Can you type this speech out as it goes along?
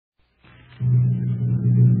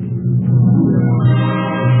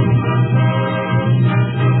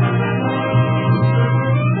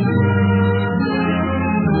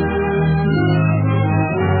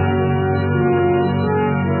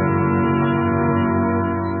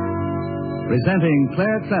presenting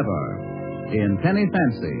Claire Trevor in Penny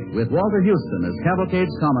Fancy with Walter Houston as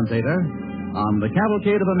Cavalcade's commentator on the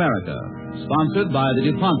Cavalcade of America, sponsored by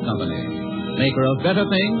the DuPont Company, maker of better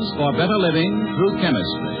things for better living through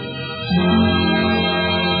chemistry.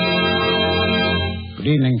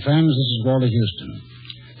 Good evening, friends. This is Walter Houston.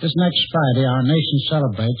 This next Friday, our nation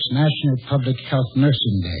celebrates National Public Health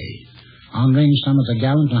Nursing Day, honoring some of the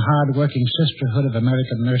gallant and hard-working sisterhood of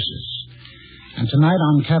American nurses. And tonight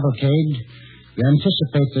on Cavalcade, we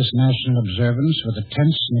anticipate this national observance with a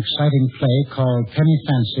tense and exciting play called Penny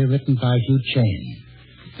Fancy, written by Hugh Chain.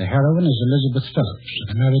 The heroine is Elizabeth Phillips,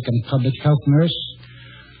 an American public health nurse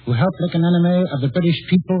who helped make an enemy of the British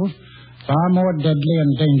people far more deadly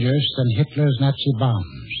and dangerous than Hitler's Nazi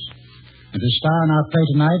bombs. And to star in our play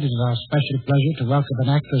tonight, it is our special pleasure to welcome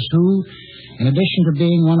an actress who, in addition to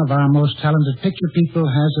being one of our most talented picture people,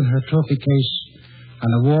 has in her trophy case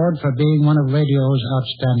an award for being one of radio's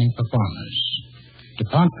outstanding performers.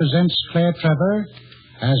 DuPont presents Claire Trevor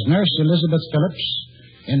as Nurse Elizabeth Phillips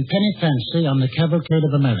in Penny Fancy on the Cavalcade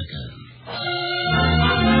of America.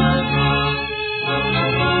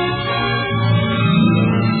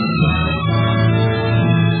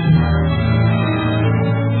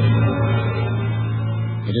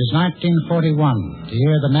 It is 1941, the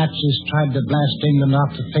year the Nazis tried to blast England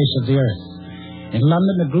off the face of the earth. In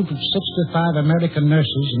London, a group of 65 American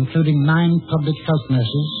nurses, including 9 public health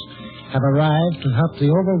nurses, have arrived to help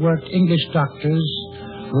the overworked English doctors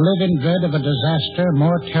who live in dread of a disaster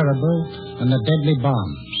more terrible than the deadly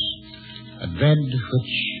bombs. A dread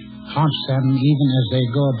which haunts them even as they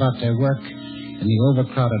go about their work in the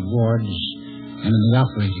overcrowded wards and in the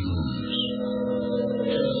operating rooms.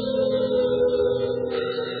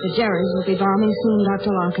 The Jerrys will be bombing soon,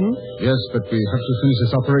 Dr. Larkin. Yes, but we have to finish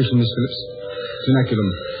this operation, Miss Phillips. Inoculum.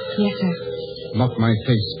 Yes, sir. Not my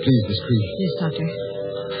face, please, Miss Cree. Yes, Doctor.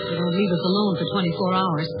 You won't leave us alone for 24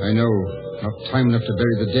 hours. I know. Not time enough to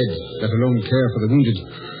bury the dead, let alone care for the wounded.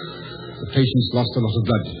 The patient's lost a lot of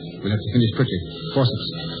blood. We'll have to finish quickly. Forceps.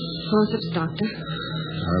 Forceps, Doctor.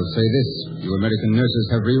 I'll say this. You American nurses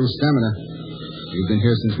have real stamina. You've been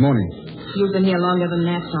here since morning. You've been here longer than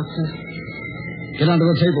that, Doctor. Get under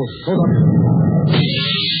the table. Go, Doctor.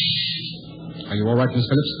 Are you all right, Miss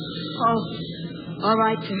Phillips? Oh, all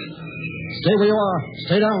right, sir. Stay where you are.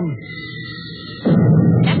 Stay down.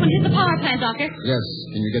 That one hit the power plant, Doctor. Yes.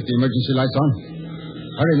 Can you get the emergency lights on?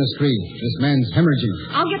 Hurry, Miss Cree. This man's hemorrhaging.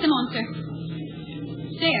 I'll get them on, sir.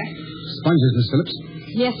 There. Sponges, Miss Phillips.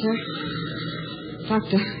 Yes, sir.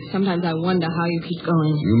 Doctor, sometimes I wonder how you keep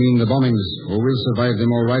going. You mean the bombings? Oh, we'll survive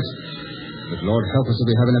them all right. But Lord help us if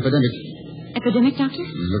we have an epidemic. Epidemic, Doctor?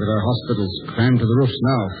 Look at our hospitals, crammed to the roofs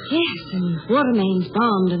now. Yes, and water mains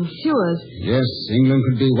bombed and sewers. Yes, England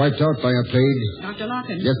could be wiped out by a plague. Dr.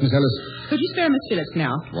 Larkin. Yes, Miss Ellis. Could you spare Miss Phillips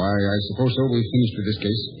now? Why, I suppose so. We've finished with this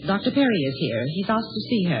case. Dr. Perry is here. He's asked to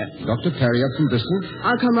see her. Dr. Perry up from Bristol?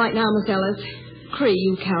 I'll come right now, Miss Ellis. Cree,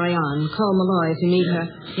 you carry on. Call Malloy if you need her.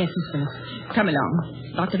 Yes, Miss Phillips. Come along.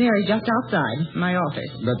 Dr. Perry just outside my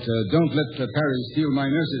office. But don't let Perry steal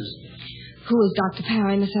my nurses. Who is Dr.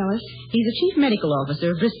 Perry, Miss Ellis? He's the chief medical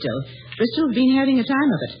officer of Bristol. Bristol's been having a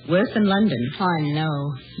time of it. Worse than London. I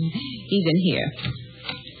know. He's in here.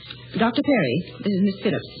 Dr. Perry, this is Miss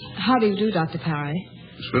Phillips. How do you do, Dr. Perry?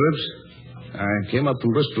 Miss Phillips, I came up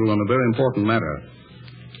from Bristol on a very important matter.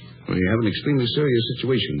 We have an extremely serious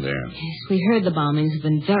situation there. Yes, we heard the bombings have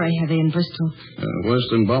been very heavy in Bristol. Worse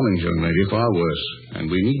than bombings, young lady, far worse. And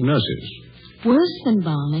we need nurses. Worse than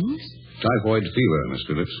bombings? Typhoid fever, Miss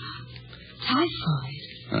Phillips. Typhoid?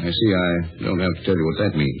 I see I don't have to tell you what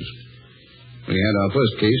that means. We had our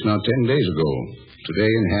first case not 10 days ago. Today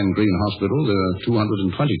in Hand Green Hospital, there are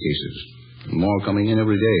 220 cases. More coming in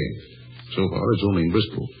every day. So far, it's only in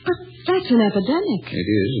Bristol. But that's an epidemic. It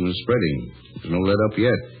is, and it's spreading. There's no let up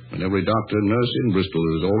yet. And every doctor and nurse in Bristol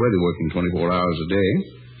is already working 24 hours a day.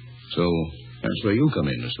 So that's where you come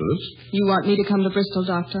in, Miss Phillips. You want me to come to Bristol,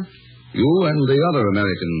 Doctor? You and the other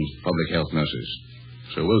American public health nurses.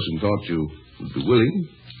 Sir Wilson thought you would be willing,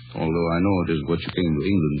 although I know it is what you came to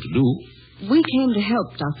England to do. We came to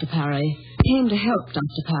help, Dr. Perry. Came to help,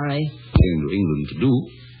 Dr. Perry. Came to England to do.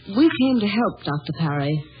 We came to help, Dr.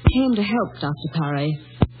 Perry. Came to help, Dr. Perry.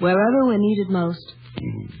 Wherever we're needed most.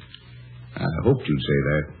 I hoped you'd say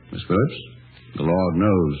that, Miss Phillips. The Lord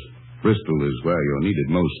knows Bristol is where you're needed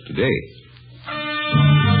most today.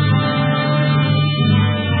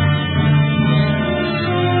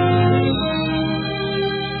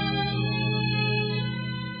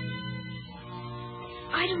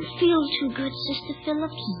 I don't feel too good, Sister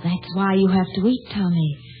Phillips. That's why you have to eat,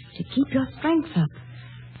 Tommy, to keep your strength up.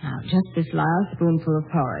 Now, just this last spoonful of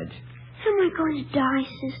porridge. Am I going to die,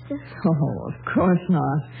 Sister? Oh, of course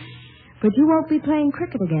not. But you won't be playing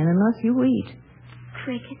cricket again unless you eat.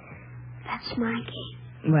 Cricket. That's my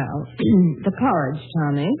game. Well, the porridge,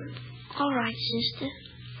 Tommy. All right, Sister.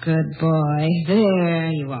 Good boy.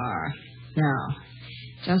 There you are. Now,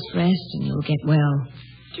 just rest and you'll get well.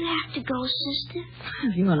 Do you have to go, Sister?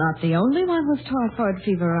 You are not the only one with typhoid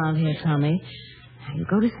fever around here, Tommy. Now you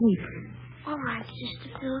go to sleep. All right,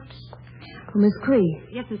 Sister Phillips. Oh, Miss Cree.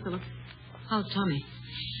 Yes, Miss Phillips. How's Tommy?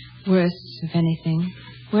 Worse, if anything.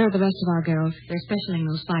 Where are the rest of our girls? They're specialing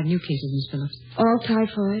those 5 new cases, Miss Phillips. All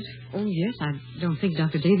typhoid? Oh, yes. I don't think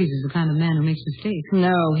Dr. Davies is the kind of man who makes mistakes.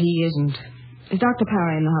 No, he isn't. Is Dr.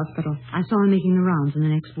 Parry in the hospital? I saw him making the rounds in the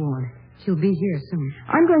next ward. He'll be here soon.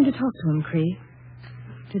 I'm going to talk to him, Cree.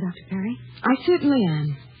 To Dr. Parry? I certainly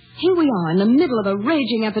am. Here we are in the middle of a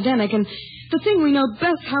raging epidemic, and the thing we know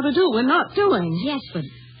best how to do, we're not doing. Yes, but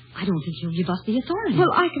I don't think he'll give us the authority.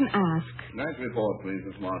 Well, I can ask. Nice report, please,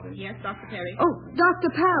 Miss Martin. Yes, Dr. Parry. Oh, Dr.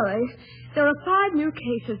 Parry, there are 5 new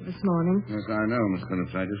cases this morning. Yes, I know, Miss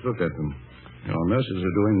Phillips. I just looked at them. Your nurses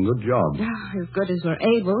are doing a good job. As good as we're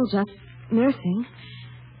able, just nursing.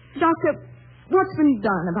 Doctor, what's been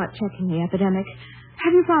done about checking the epidemic?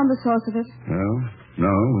 Have you found the source of it? No,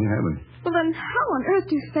 we haven't. Well, then how on earth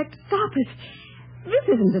do you expect to stop it?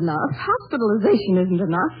 This isn't enough. Hospitalization isn't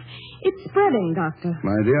enough. It's spreading, Doctor.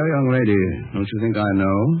 My dear young lady, don't you think I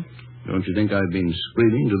know? Don't you think I've been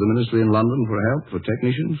screaming to the ministry in London for help, for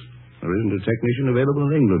technicians? There isn't a technician available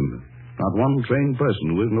in England. Not one trained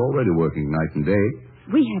person who isn't already working night and day.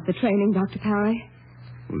 We have the training, Dr. Parry.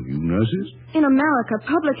 Well, you nurses? In America,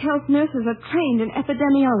 public health nurses are trained in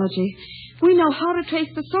epidemiology. We know how to trace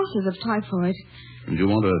the sources of typhoid. And you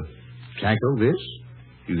want to tackle this?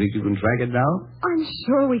 You think you can track it down? I'm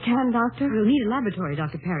sure we can, Doctor. We'll need a laboratory,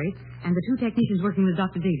 Dr. Parry, and the 2 technicians working with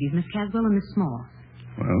Dr. Davies, Miss Caswell and Miss Small.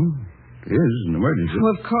 Well, it is an emergency.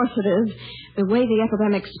 Oh, of course it is. The way the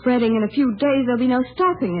epidemic's spreading, in a few days there'll be no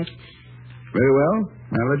stopping it. Very well.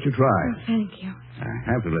 I'll let you try. Oh, thank you.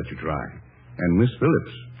 I have to let you try. And Miss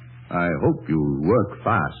Phillips, I hope you'll work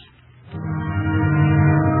fast.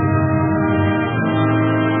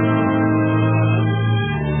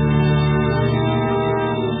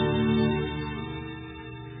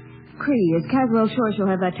 Cree, is Caswell sure she'll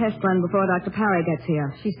have that test run before Dr. Parry gets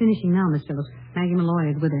here? She's finishing now, Miss Phillips. Maggie Malloy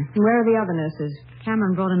is with her. And where are the other nurses?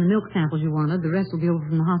 Cameron brought in the milk samples you wanted. The rest will be over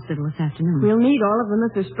from the hospital this afternoon. We'll need all of them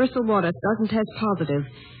if this Bristol water doesn't test positive.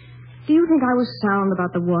 Do you think I was sound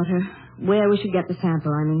about the water? Where we should get the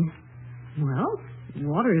sample, I mean. Well,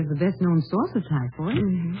 water is the best-known source of typhoid.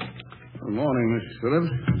 Mm-hmm. Good morning, Miss Phillips.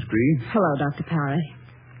 Miss Cree. Hello, Dr. Parry.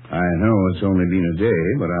 I know it's only been a day,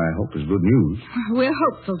 but I hope it's good news. We're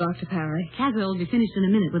hopeful, Dr. Parry. Caswell will be finished in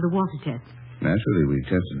a minute with the water test. Naturally, we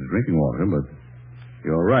tested the drinking water, but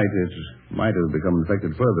you're right. It might have become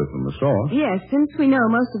infected further from the source. Yes, since we know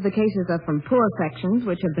most of the cases are from poor sections,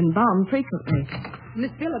 which have been bombed frequently.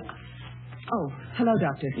 Miss Phillips. Oh, hello,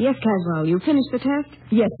 Doctor. Yes, Caswell, you finished the test?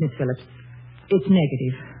 Yes, Miss Phillips. It's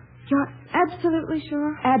negative. You're absolutely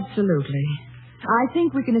sure? Absolutely. I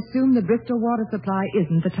think we can assume the Bristol water supply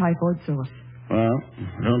isn't the typhoid source. Well,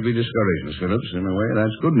 don't be discouraged, Miss Phillips. In a way,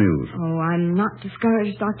 that's good news. Oh, I'm not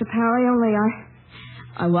discouraged, Dr. Parry, only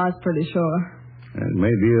I was pretty sure. It may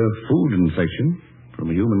be a food infection from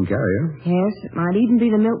a human carrier. Yes, it might even be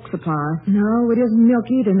the milk supply. No, it isn't milk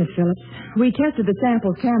either, Miss Phillips. We tested the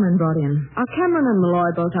samples Cameron brought in. Are Cameron and Malloy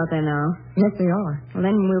both out there now? Yes, they are. Well,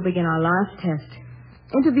 then we'll begin our last test.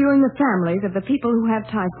 Interviewing the families of the people who have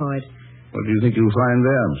typhoid. What do you think you'll find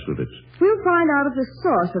there, Miss Phillips? We'll find out if the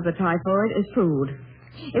source of the typhoid is food.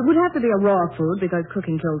 It would have to be a raw food because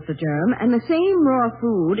cooking kills the germ, and the same raw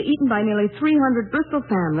food eaten by nearly 300 Bristol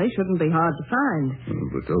families shouldn't be hard to find.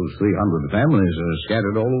 But those 300 families are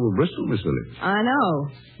scattered all over Bristol, Miss Phillips. I know.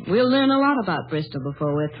 We'll learn a lot about Bristol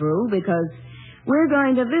before we're through because we're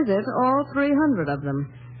going to visit all 300 of them.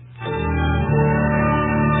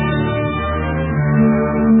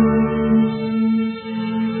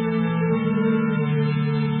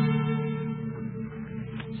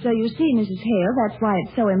 So you see, Mrs. Hale, that's why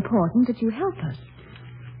it's so important that you help us.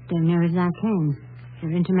 Doing near as I can.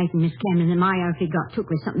 You're intimating, Miss Cameron, that my outfit got took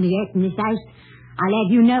with something to eat in this house. I'll have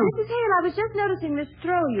you know. Mrs. Hale, I was just noticing this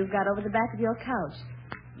throw you've got over the back of your couch.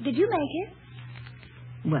 Did you make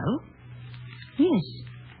it? Well, yes.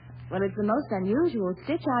 Well, it's the most unusual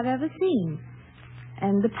stitch I've ever seen.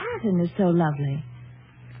 And the pattern is so lovely.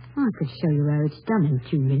 I could show you how it's done in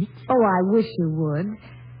 2 minutes. Oh, I wish you would.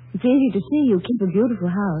 It's easy to see you keep a beautiful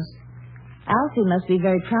house. Alfie must be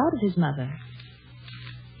very proud of his mother.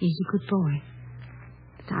 He's a good boy.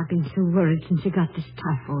 I've been so worried since you got this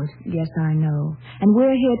typhoid. Yes, I know. And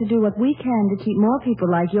we're here to do what we can to keep more people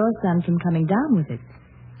like your son from coming down with it.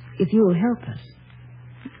 If you will help us.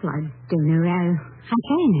 Well, I don't know how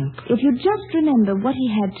can you? If you just remember what he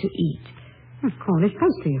had to eat. Cornish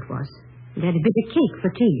pastry it was. He had a bit of cake for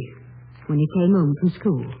tea when he came home from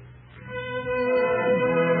school.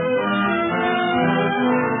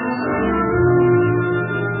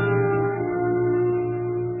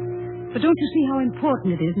 But don't you see how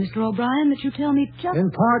important it is, Mr. O'Brien, that you tell me just...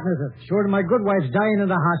 Important, is it? Sure, my good wife's dying in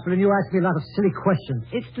the hospital, and you ask me a lot of silly questions.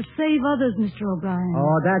 It's to save others, Mr. O'Brien.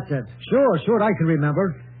 Oh, that's it. Sure, I can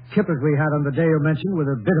remember. Kippers we had on the day you mentioned with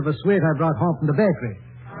a bit of a sweet I brought home from the bakery.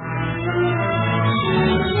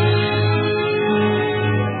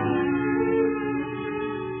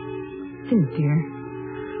 Think, dear.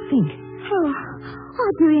 Think. Oh,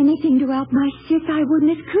 I'd do anything to help my sis. I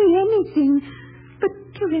wouldn't agree anything. But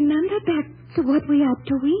to remember back to what we had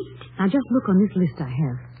to eat. Now, just look on this list I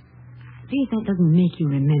have. See if that doesn't make you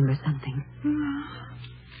remember something.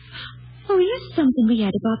 Oh, here's something we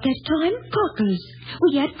had about that time. Cockles.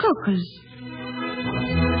 We had cockles.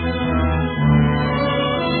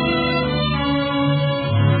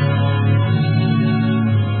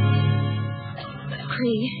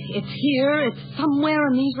 It's here. It's somewhere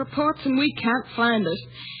in these reports, and we can't find it.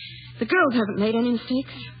 The girls haven't made any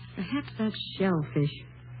mistakes. Perhaps that's shellfish,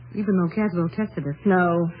 even though Caswell tested it.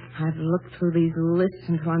 No, I've looked through these lists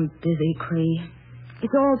until I'm dizzy, Cree.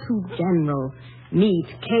 It's all too general. Meat,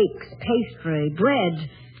 cakes, pastry, bread.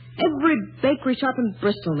 Every bakery shop in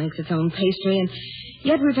Bristol makes its own pastry, and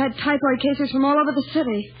yet we've had typhoid cases from all over the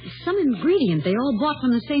city. Some ingredient they all bought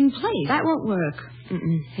from the same place. That won't work.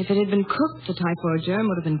 If it had been cooked, the typhoid germ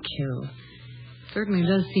would have been killed. Certainly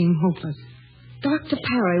does seem hopeless. Dr.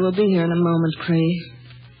 Perry will be here in a moment, Cree.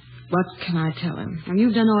 What can I tell him? Well,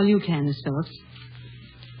 you've done all you can, Miss Phillips.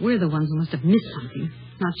 We're the ones who must have missed something,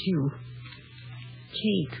 not you.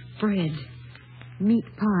 Cake, bread, meat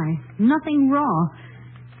pie, nothing raw.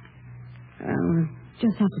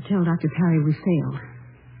 Just have to tell Dr. Perry we failed.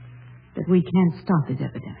 That we can't stop his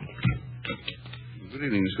epidemic. Good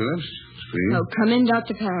evening, Miss Phillips. Oh, come in,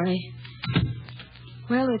 Dr. Perry.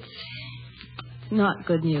 Well, it's not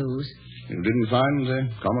good news. You didn't find the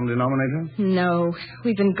common denominator? No.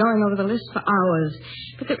 We've been going over the list for hours.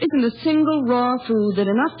 But there isn't a single raw food that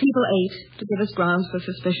enough people ate to give us grounds for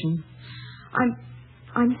suspicion.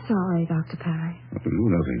 I'm sorry, Dr. Perry. Well,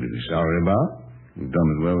 you've nothing to be sorry about. We've done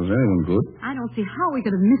as well as anyone could. I don't see how we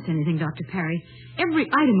could have missed anything, Dr. Perry. Every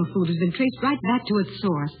item of food has been traced right back to its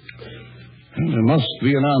source. Well, there must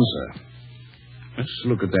be an answer. Let's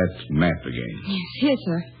look at that map again. Yes, here,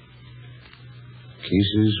 sir.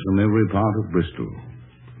 Cases from every part of Bristol.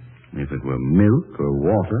 If it were milk or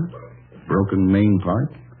water, broken main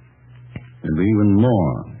pipe, and even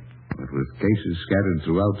more. But with cases scattered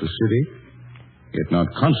throughout the city, yet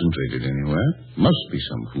not concentrated anywhere, must be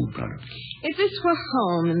some food product. If this were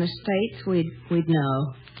home in the States, we'd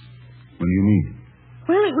know. What do you mean?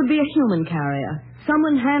 Well, it would be a human carrier.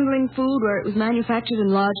 Someone handling food where it was manufactured in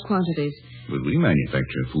large quantities. But we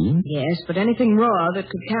manufacture food. Yes, but anything raw that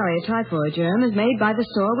could carry a typhoid germ is made by the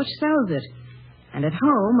store which sells it. And at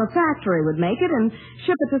home, a factory would make it and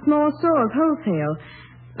ship it to small stores wholesale.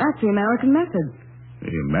 That's the American method.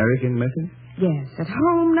 The American method? Yes, at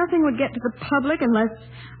home, nothing would get to the public unless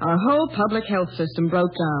our whole public health system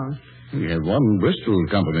broke down. We have one Bristol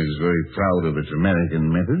company that's very proud of its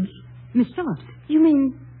American methods. Miss Phillips. You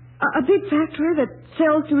mean a big factory that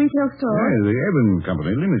sells to retail stores? Yeah, the Evan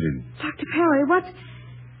Company Limited. Dr. Perry,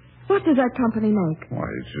 what does that company make? Why,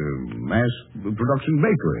 it's a mass production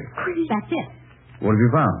bakery. That's it. What have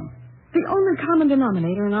you found? The only common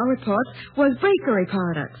denominator in our report was bakery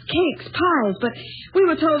products, cakes, pies, but we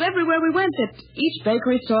were told everywhere we went that each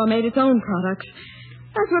bakery store made its own products.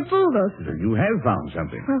 That's what fooled us. So you have found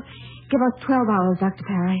something. Well, give us 12 hours, Dr.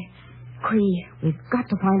 Perry. Cree, we've got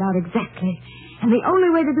to find out exactly. And the only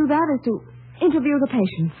way to do that is to interview the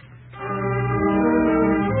patients.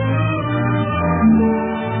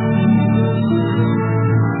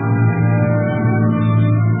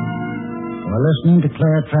 We're listening to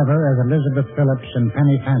Claire Trevor as Elizabeth Phillips and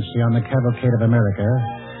Penny Fancy on the Cavalcade of America,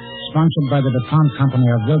 sponsored by the DuPont Company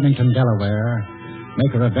of Wilmington, Delaware,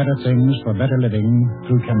 maker of better things for better living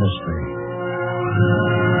through chemistry.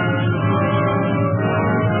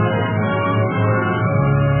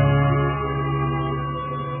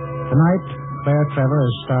 Tonight, Claire Trevor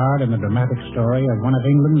is starred in the dramatic story of one of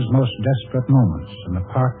England's most desperate moments, and the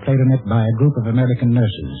part played in it by a group of American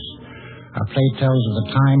nurses. Our play tells of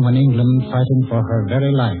the time when England, fighting for her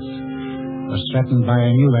very life, was threatened by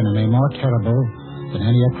a new enemy more terrible than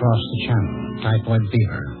any across the channel, typhoid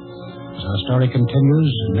fever. As our story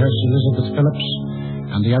continues, Nurse Elizabeth Phillips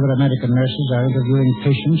and the other American nurses are interviewing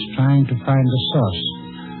patients trying to find the source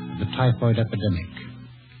of the typhoid epidemic.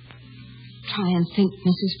 Try and think,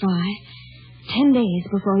 Mrs. Fry. 10 days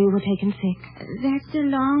before you were taken sick. That's a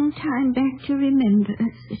long time back to remember,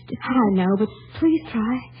 Sister. I know, but please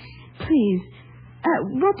try. Please.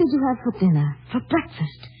 What did you have for dinner, for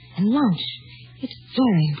breakfast, and lunch? It's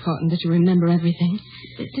very important that you remember everything.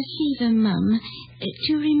 The fever, Mum.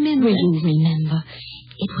 To remember... Will you remember?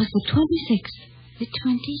 It was the 26th. The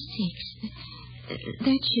 26th.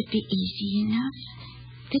 That should be easy enough.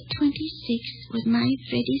 The 26th was my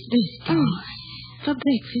Freddie's birthday. Oh. For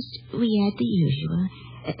breakfast, we had the usual.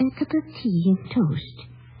 A cup of tea and toast.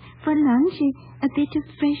 For lunch, a bit of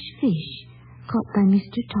fresh fish caught by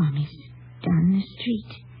Mr. Thomas down the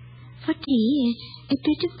street. For tea, a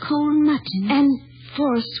bit of cold mutton. And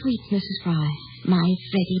for a sweet, Mrs. Fry. My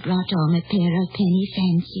Freddie brought home a pair of penny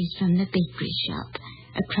fancies from the bakery shop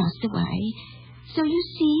across the way. So you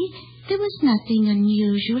see, there was nothing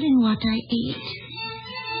unusual in what I ate.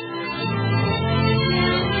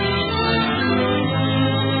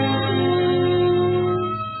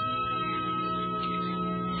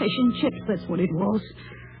 Fish and chips, that's what it was.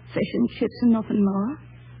 Fish and chips and nothing more.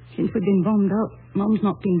 Since we've been bombed out, Mum's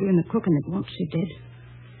not been doing the cooking that once she did.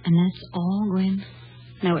 And that's all, Gwen?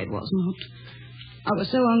 No, it was not. I was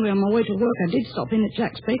so hungry on my way to work, I did stop in at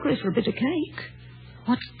Jack's Bakery for a bit of cake.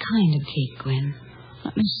 What kind of cake, Gwen?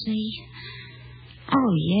 Let me see.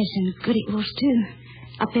 Oh, yes, and good it was, too.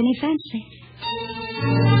 A penny fancy.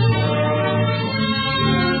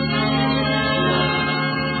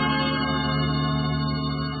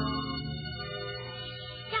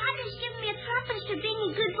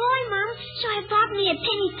 So I bought me a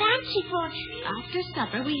penny fancy for... After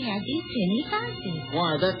supper, we had these penny fancies.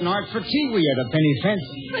 Why, that night for tea we had a penny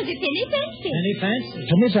fancy. Was it penny fancy? Penny fancy.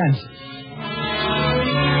 Penny fancy.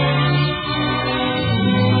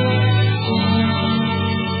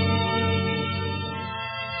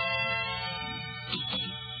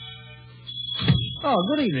 Oh,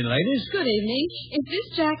 good evening, ladies. Good evening. Is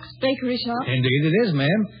this Jack's Bakery shop? Indeed it is,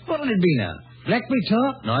 ma'am. What'll it be now? Blackberry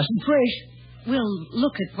tart, nice and fresh. We'll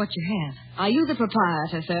look at what you have. Are you the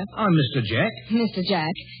proprietor, sir? I'm Mr. Jack. Mr.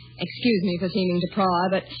 Jack, excuse me for seeming to pry,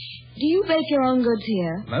 but do you bake your own goods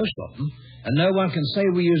here? Most of them. And no one can say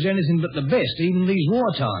we use anything but the best, even these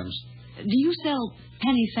war times. Do you sell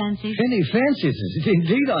penny fancies? Penny fancies?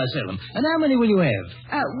 Indeed I sell them. And how many will you have?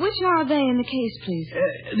 Which are they in the case, please?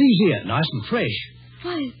 These here, nice and fresh.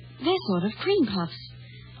 Why, they're sort of cream puffs.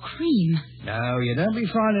 Cream? No, you don't be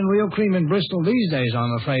finding real cream in Bristol these days,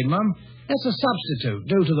 I'm afraid, Mum. That's a substitute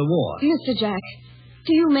due to the war. Mr. Jack,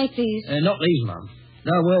 do you make these? Not these, Mum.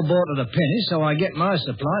 They're well bought at a penny, so I get my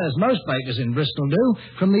supply, as most bakers in Bristol do,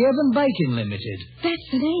 from the Evan Baking Limited. That's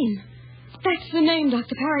the name. That's the name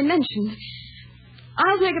Dr. Parry mentioned.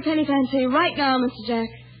 I'll make a penny fancy right now, Mr. Jack.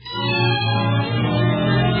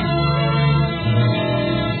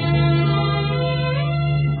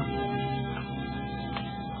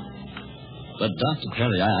 But, Dr.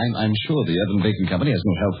 Perry, I'm sure the Evan Baking Company has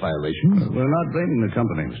no health violation. We're not blaming the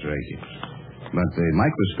company, Mr. Akins. But the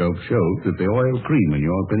microscope showed that the oil cream in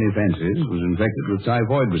your penny fancies was infected with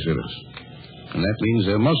typhoid bacillus. And that means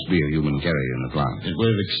there must be a human carrier in the plant.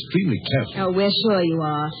 We're extremely careful. Oh, we're sure you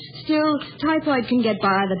are. Still, typhoid can get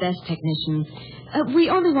by the best technician.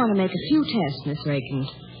 We only want to make a few tests, Mr. Akins.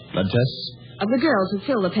 Blood tests? Of the girls who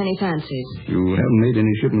fill the penny fancies. You haven't made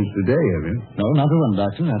any shipments today, have you? No, not a one,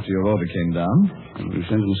 Doctor, after your order came down. We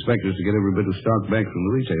sent inspectors to get every bit of stock back from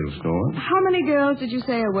the retail store. How many girls did you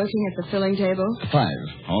say are working at the filling table? 5.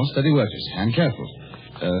 All steady workers, and careful.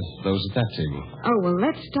 Those at that table. Oh, well,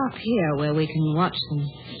 let's stop here where we can watch them.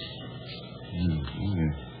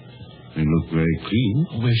 They look very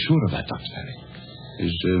clean. We're sure of that, Dr. Perry.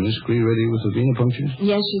 Is Miss Cree ready with the venipunctures?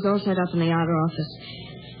 Yes, she's all set up in the outer office.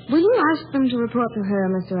 Will you ask them to report to her,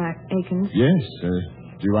 Mr. Akins? Yes.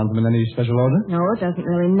 Do you want them in any special order? No, it doesn't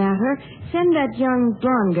really matter. Send that young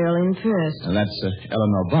blonde girl in first. That's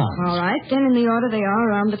Eleanor Barnes. All right. Then in the order they are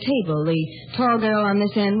around the table. The tall girl on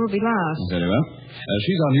this end will be last. Very well.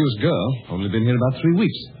 She's our newest girl. Only been here about 3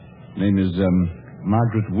 weeks. Name is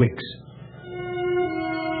Margaret Wicks.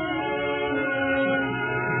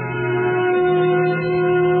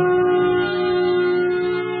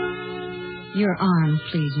 Your arm,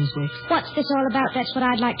 please, Miss Wicks. What's this all about? That's what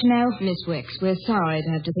I'd like to know. Miss Wicks, we're sorry to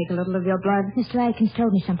have to take a little of your blood. Mr. Akins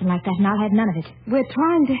told me something like that, and I'll have none of it. We're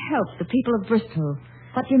trying to help the people of Bristol.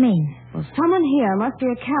 What do you mean? Well, someone here must be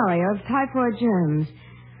a carrier of typhoid germs.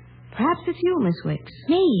 Perhaps it's you, Miss Wicks.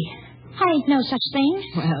 Me? I ain't no such thing.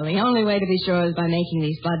 Well, the only way to be sure is by making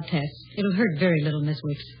these blood tests. It'll hurt very little, Miss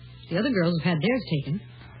Wicks. The other girls have had theirs taken.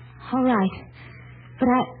 All right. But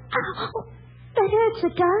Oh, that hurts,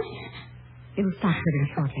 it does. It'll stop hurting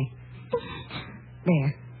shortly.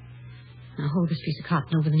 There. Now hold this piece of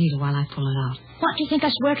cotton over the needle while I pull it out. What do you think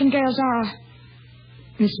us working girls are?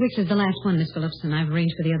 Miss Wicks is the last one, Miss Phillips, and I've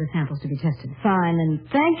arranged for the other samples to be tested. Fine, and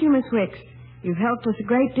thank you, Miss Wicks. You've helped us a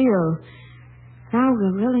great deal. Now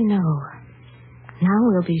we'll really know. Now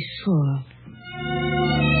we'll be sure.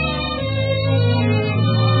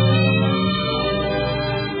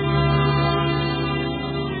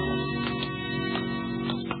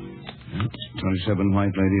 Yep, 27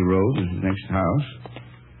 White Lady Road is the next house.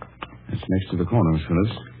 That's next to the corner, Miss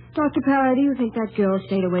Phillips. Dr. Parry, do you think that girl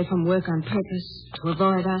stayed away from work on purpose to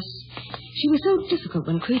avoid us? She was so difficult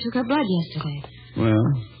when Cree took her blood yesterday. Well,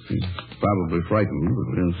 she's probably frightened, but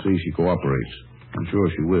we'll see she cooperates. I'm sure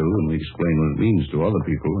she will when we explain what it means to other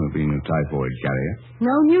people who have been a typhoid carrier.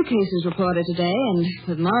 No new cases reported today, and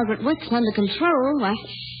with Margaret Wicks under control, well,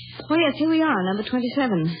 yes, here we are, number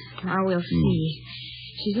 27. Now we'll see.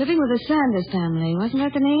 She's living with the Sanders family. Wasn't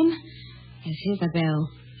that the name? Yes, here's the bell.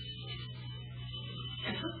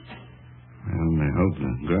 Well, I hope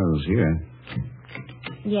the girl's here.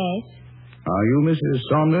 Yes, Are you Mrs.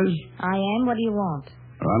 Saunders? I am. What do you want?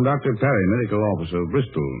 I'm Dr. Perry, medical officer of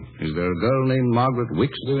Bristol. Is there a girl named Margaret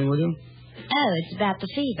Wicks living with you? Oh, it's about the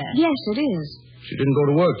fever. Yes, it is. She didn't go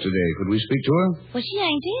to work today. Could we speak to her? Well, she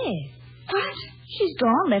ain't here. What? She's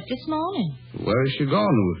gone, left this morning. Where is she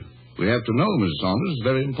gone? We have to know, Mrs. Saunders. It's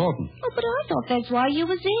very important. Oh, but I thought that's why you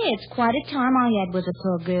was there. It's quite a time I had with the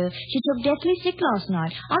poor girl. She took deathly sick last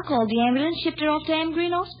night. I called the ambulance, shipped her off to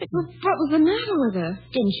Green Hospital. What was the matter with her?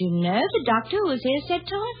 Didn't you know? The doctor who was here said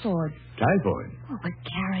typhoid. Typhoid? Oh, but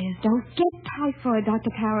carriers don't get typhoid,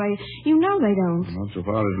 Dr. Parry. You know they don't. Not so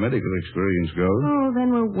far as medical experience goes. Oh, then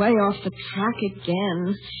we're way off the track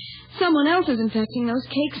again. Someone else is infecting those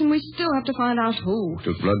cakes, and we still have to find out who.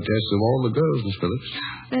 Took blood tests of all the girls, Miss Phillips.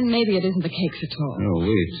 Then maybe it isn't the cakes at all. No,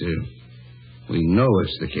 wait. We know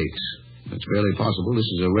it's the cakes. It's barely possible. This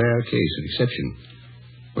is a rare case, an exception.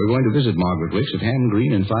 We're going to visit Margaret Wicks at Ham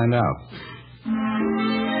Green and find out.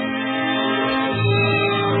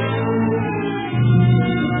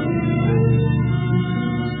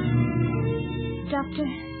 Doctor,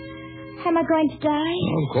 am I going to die?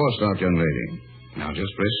 Oh, of course not, young lady. Now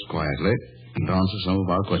just rest quietly and answer some of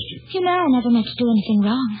our questions. You know I never meant to do anything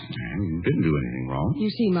wrong. You didn't do anything wrong. You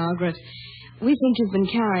see, Margaret, we think you've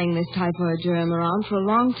been carrying this typhoid germ around for a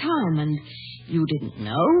long time, and you didn't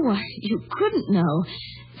know. You couldn't know.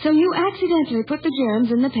 So you accidentally put the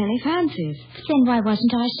germs in the penny fancies. Then why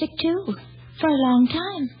wasn't I sick, too? For a long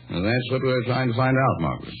time. Well, that's what we're trying to find out,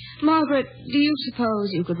 Margaret. Margaret, do you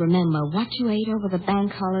suppose you could remember what you ate over the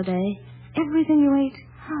bank holiday? Everything you ate?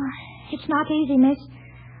 Oh, it's not easy, miss.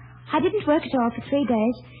 I didn't work at all for 3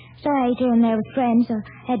 days, so I ate here and there with friends or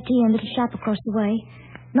had tea in a little shop across the way.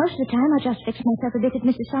 Most of the time, I just fixed myself a bit at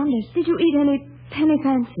Mrs. Saunders. Did you eat any penny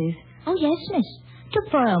fancies? Oh, yes, miss. Took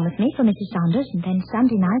 4 home with me for Mrs. Saunders, and then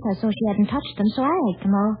Sunday night I saw she hadn't touched them, so I ate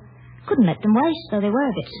them all. Couldn't let them waste, though they were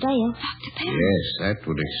a bit stale. Dr. Perry. Yes, that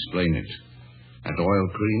would explain it. That oil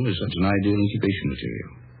cream is such an ideal incubation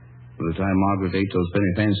material. By the time Margaret ate those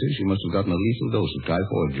penny fancies, she must have gotten a lethal dose of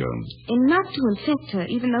typhoid germs. Enough to infect her,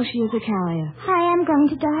 even though she is a carrier. I am going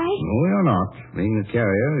to die. No, you're not. Being a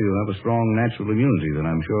carrier, you'll have a strong natural immunity that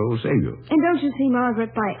I'm sure will save you. And don't you see, Margaret,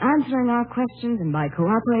 by answering our questions and by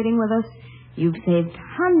cooperating with us, you've saved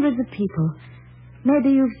hundreds of people.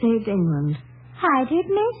 Maybe you've saved England. I did,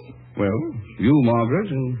 miss. Well, you, Margaret,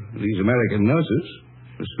 and these American nurses,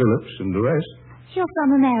 Miss Phillips and the rest. You're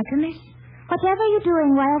from America, miss. Whatever you're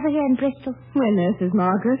doing way over here in Bristol. We're nurses,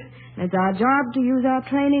 Margaret. It's our job to use our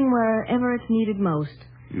training wherever it's needed most.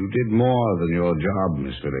 You did more than your job,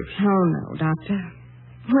 Miss Phillips. Oh, no, Doctor.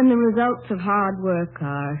 When the results of hard work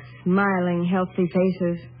are smiling, healthy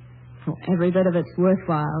faces, every bit of it's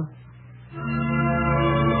worthwhile.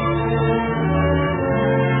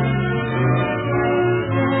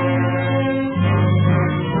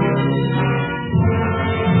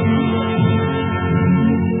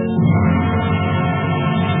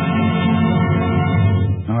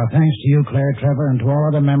 Thanks to you, Claire Trevor, and to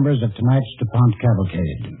all other members of tonight's DuPont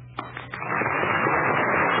Cavalcade.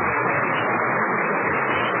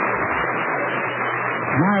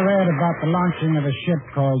 When I read about the launching of a ship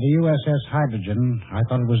called the USS Hydrogen, I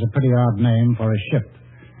thought it was a pretty odd name for a ship.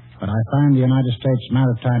 But I find the United States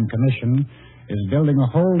Maritime Commission is building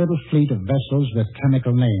a whole little fleet of vessels with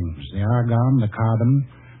chemical names. The argon, the carbon,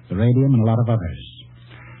 the radium, and a lot of others.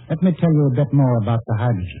 Let me tell you a bit more about the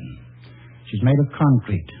hydrogen. She's made of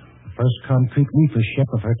concrete. The first concrete reefer ship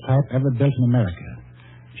of her type ever built in America.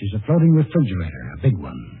 She's a floating refrigerator, a big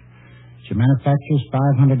one. She manufactures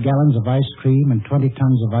 500 gallons of ice cream and 20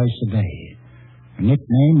 tons of ice a day. Her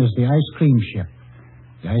nickname is the Ice Cream Ship.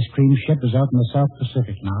 The ice cream ship is out in the South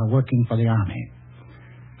Pacific now, working for the Army.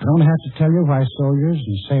 I don't have to tell you why soldiers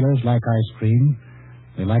and sailors like ice cream.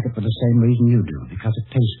 They like it for the same reason you do, because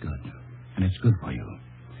it tastes good, and it's good for you.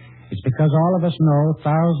 It's because all of us know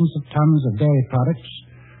thousands of tons of dairy products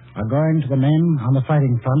are going to the men on the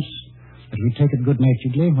fighting fronts that we take it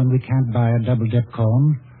good-naturedly when we can't buy a double-dip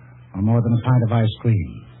cone or more than a pint of ice cream.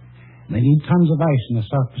 And they need tons of ice in the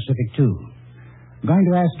South Pacific, too. I'm going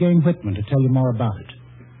to ask Game Whitman to tell you more about it.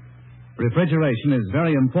 Refrigeration is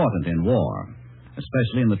very important in war,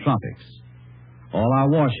 especially in the tropics. All our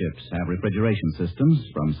warships have refrigeration systems,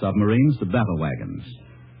 from submarines to battle wagons,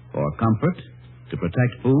 for comfort, to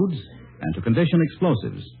protect foods, and to condition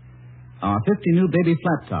explosives. Our 50 new baby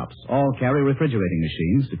flat tops all carry refrigerating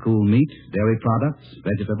machines to cool meat, dairy products,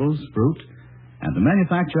 vegetables, fruit, and to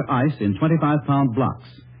manufacture ice in 25-pound blocks.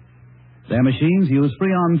 Their machines use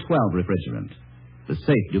Freon 12 refrigerant, the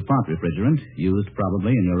safe DuPont refrigerant used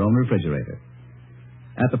probably in your own refrigerator.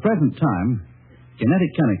 At the present time,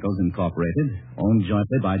 Kinetic Chemicals Incorporated, owned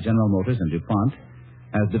jointly by General Motors and DuPont,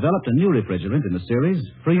 has developed a new refrigerant in the series,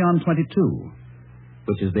 Freon 22,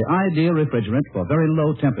 which is the ideal refrigerant for very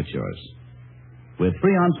low temperatures. With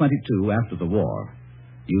Freon 22 after the war,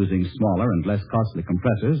 using smaller and less costly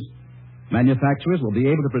compressors, manufacturers will be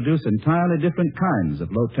able to produce entirely different kinds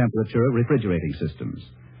of low-temperature refrigerating systems.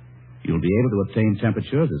 You'll be able to obtain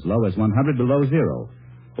temperatures as low as 100 below zero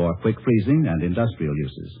for quick freezing and industrial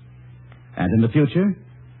uses. And in the future,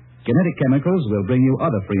 Kinetic Chemicals will bring you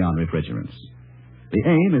other Freon refrigerants. The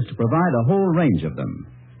aim is to provide a whole range of them,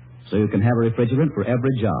 so you can have a refrigerant for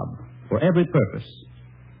every job, for every purpose.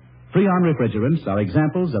 Freon refrigerants are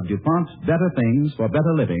examples of DuPont's better things for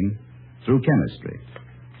better living through chemistry.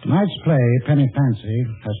 Tonight's play, Penny Fancy,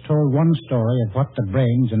 has told one story of what the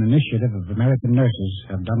brains and initiative of American nurses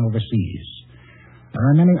have done overseas. There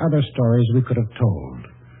are many other stories we could have told.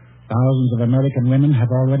 Thousands of American women have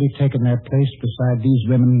already taken their place beside these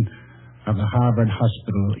women of the Harvard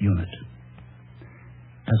Hospital unit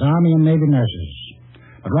as Army and Navy nurses.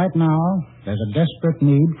 But right now, there's a desperate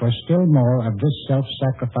need for still more of this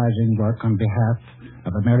self-sacrificing work on behalf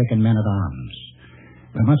of American men-at-arms.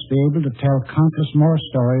 We must be able to tell countless more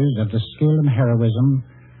stories of the skill and heroism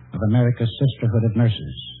of America's sisterhood of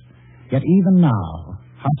nurses. Yet even now,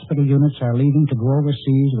 hospital units are leaving to go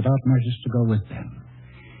overseas without nurses to go with them.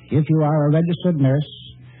 If you are a registered nurse,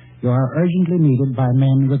 you are urgently needed by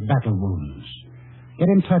men with battle wounds. Get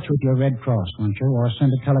in touch with your Red Cross, won't you, or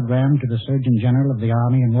send a telegram to the Surgeon General of the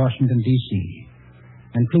Army in Washington, D.C.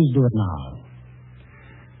 And please do it now.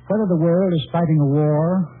 Whether the world is fighting a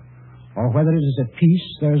war or whether it is at peace,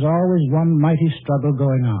 there is always one mighty struggle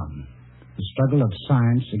going on, the struggle of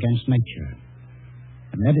science against nature,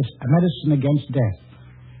 a medicine against death.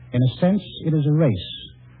 In a sense, it is a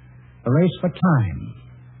race for time,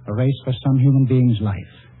 a race for some human being's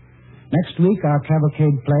life. Next week, our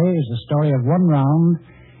Cavalcade play is the story of one round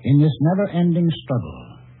in this never-ending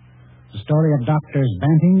struggle, the story of doctors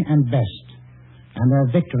Banting and Best and their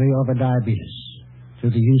victory over diabetes through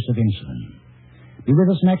the use of insulin. Be with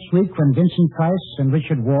us next week when Vincent Price and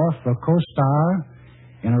Richard Wharf will co-star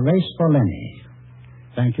in A Race for Lenny.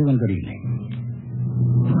 Thank you and good evening.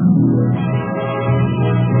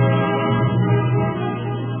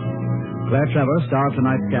 Claire Trevor, star of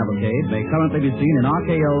tonight's Cavalcade, may currently be seen in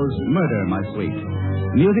RKO's Murder, My Sweet.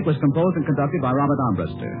 Music was composed and conducted by Robert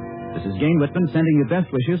Armbruster. This is Jane Whitman sending you best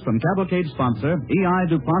wishes from Cavalcade sponsor, E.I.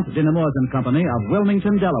 DuPont Dinamores and Company of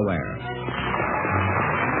Wilmington, Delaware.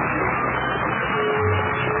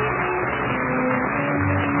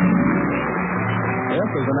 This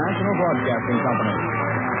is the National Broadcasting Company.